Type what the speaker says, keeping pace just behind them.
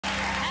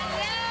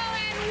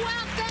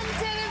to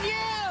The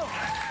View.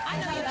 I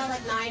know about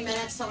like 9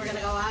 minutes, so we're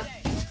gonna go up.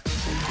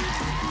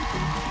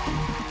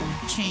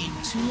 Chain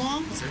too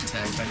long? Is there a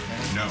tag back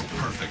there? No,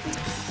 perfect.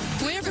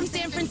 We're from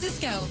San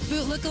Francisco.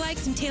 Boot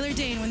lookalikes and Taylor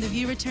Dayne when The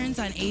View returns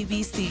on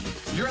ABC.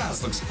 Your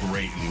ass looks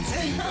great in these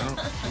scenes, though.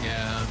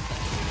 Yeah.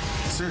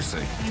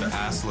 Seriously, the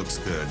ass looks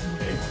good.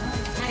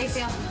 How do you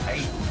feel?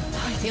 Hey.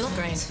 You look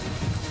great.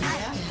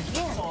 Yeah.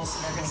 They're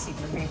going to keep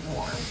the big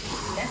warm.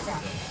 That's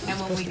right. And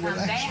when we come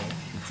back,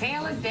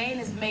 Taylor Dayne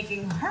is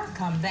making her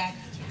comeback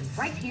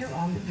right here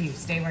on The View.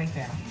 Stay right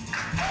there.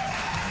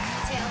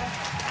 Taylor,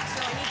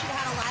 so I need you to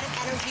have a lot of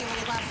energy when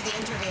you go out for the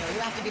interview.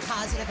 You have to be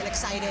positive and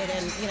excited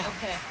and, you know.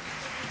 Okay.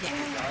 Yeah.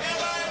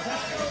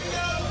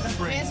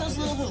 Where's those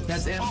little hoops?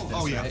 That's it.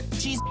 Oh, yeah. Right?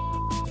 Jeez.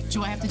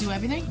 Do I have to do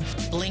everything?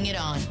 Bling it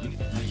on.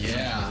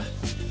 Yeah.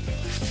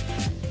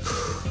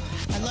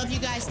 I love you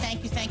guys.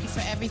 Thank you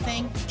for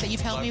everything that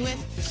you've helped me with.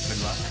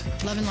 Good luck.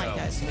 Love and light,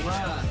 guys.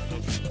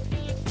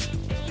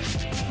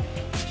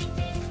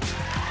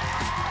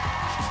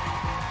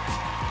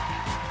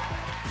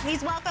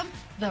 Please welcome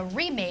the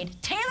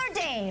remade Taylor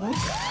Dayne. You look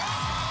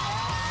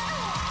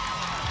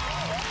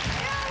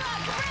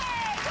great!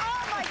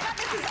 Oh my God,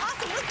 this is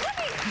awesome. Look at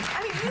me.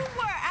 I mean, you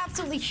were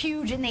absolutely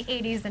huge in the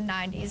 80s and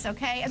 90s,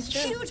 okay? A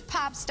huge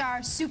pop star,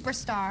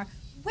 superstar.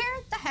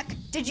 Where the heck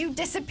did you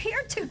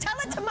disappear to? Tell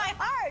it to my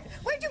heart.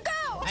 Where'd you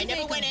go? I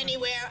never went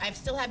anywhere. I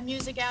still have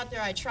music out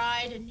there. I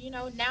tried, and you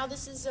know, now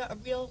this is a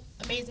real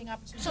amazing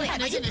opportunity.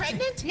 Are you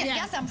pregnant? Yeah.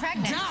 Yes, I'm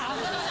pregnant.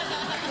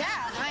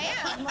 Yeah, I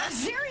am.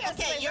 Seriously.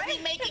 Okay, you're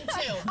remaking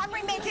too. I'm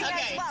remaking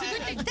as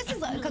well. This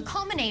is a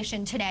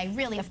culmination today,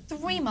 really, of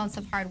 3 months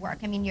of hard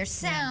work. I mean, your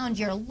sound,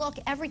 your look,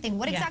 everything.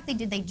 What exactly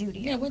did they do to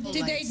you? Yeah, well,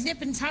 did they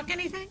nip and tuck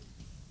anything?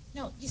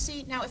 No, you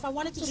see, now if I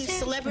wanted to do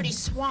Celebrity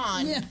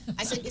Swan,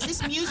 I said, is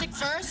this music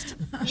first?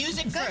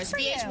 Music first.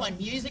 VH1,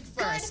 music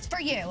first. Good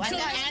for you. And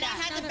I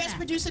had the best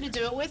producer to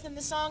do it with, and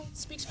the song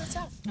speaks for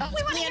itself. We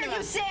want to hear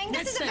you sing.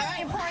 This is a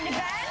very important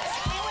event.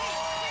 Anyway,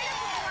 we're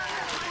going to play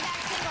her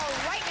comeback single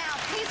right now.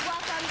 Please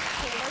welcome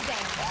Taylor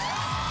Dayne.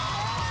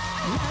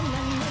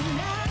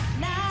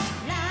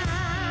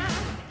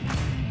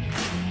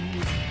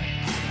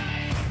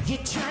 You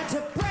tried to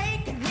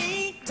break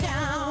me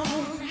down.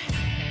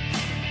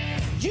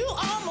 You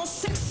almost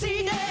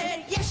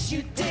succeeded, yes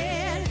you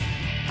did.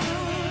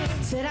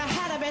 Said I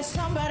had to be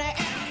somebody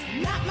else,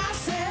 not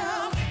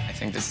myself. I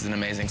think this is an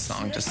amazing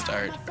song to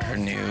start her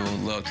new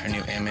look, her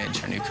new image,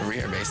 her new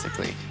career,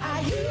 basically.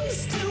 I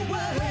used to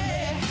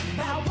worry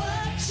about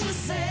what you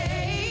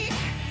say.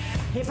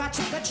 If I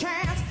took a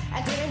chance,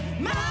 I did it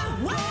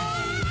my way.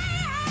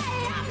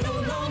 I'm no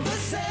longer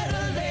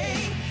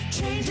settling.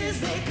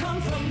 Changes, they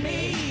come from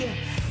me.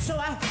 So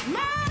I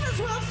might as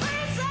well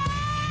face it.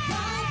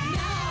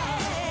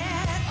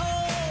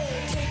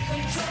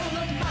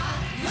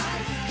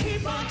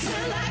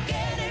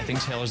 I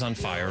think Taylor's on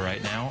fire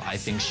right now. I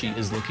think she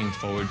is looking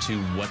forward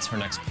to what's her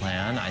next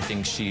plan. I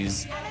think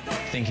she's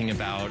thinking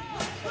about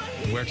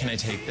where can I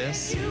take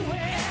this?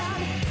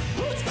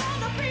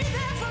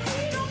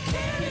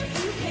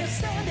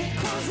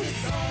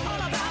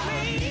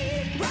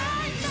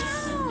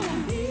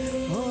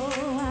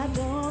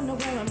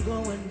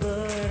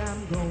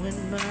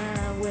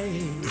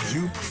 The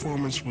View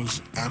performance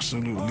was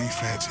absolutely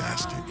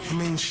fantastic. I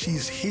mean,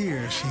 she's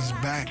here, she's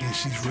back, and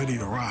she's ready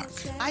to rock.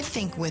 I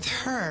think with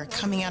her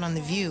coming out on The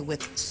View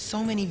with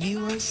so many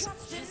viewers,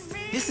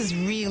 this is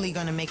really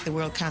going to make the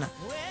world kind of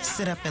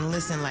sit up and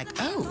listen like,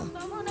 oh,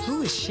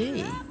 who is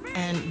she?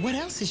 And what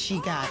else has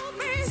she got?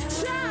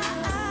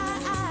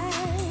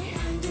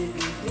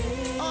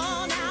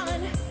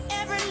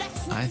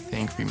 I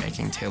think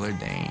remaking Taylor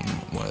Dayne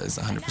was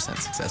 100%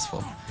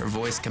 successful. Her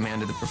voice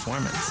commanded the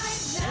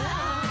performance.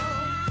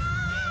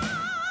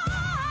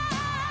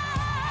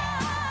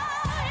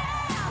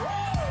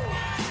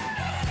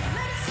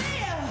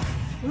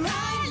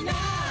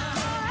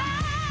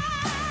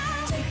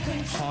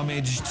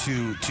 Homage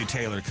to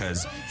Taylor,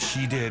 because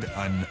she did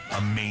an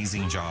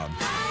amazing job.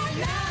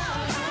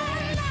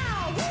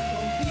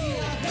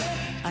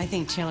 I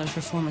think Taylor's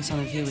performance on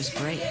The View was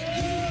great.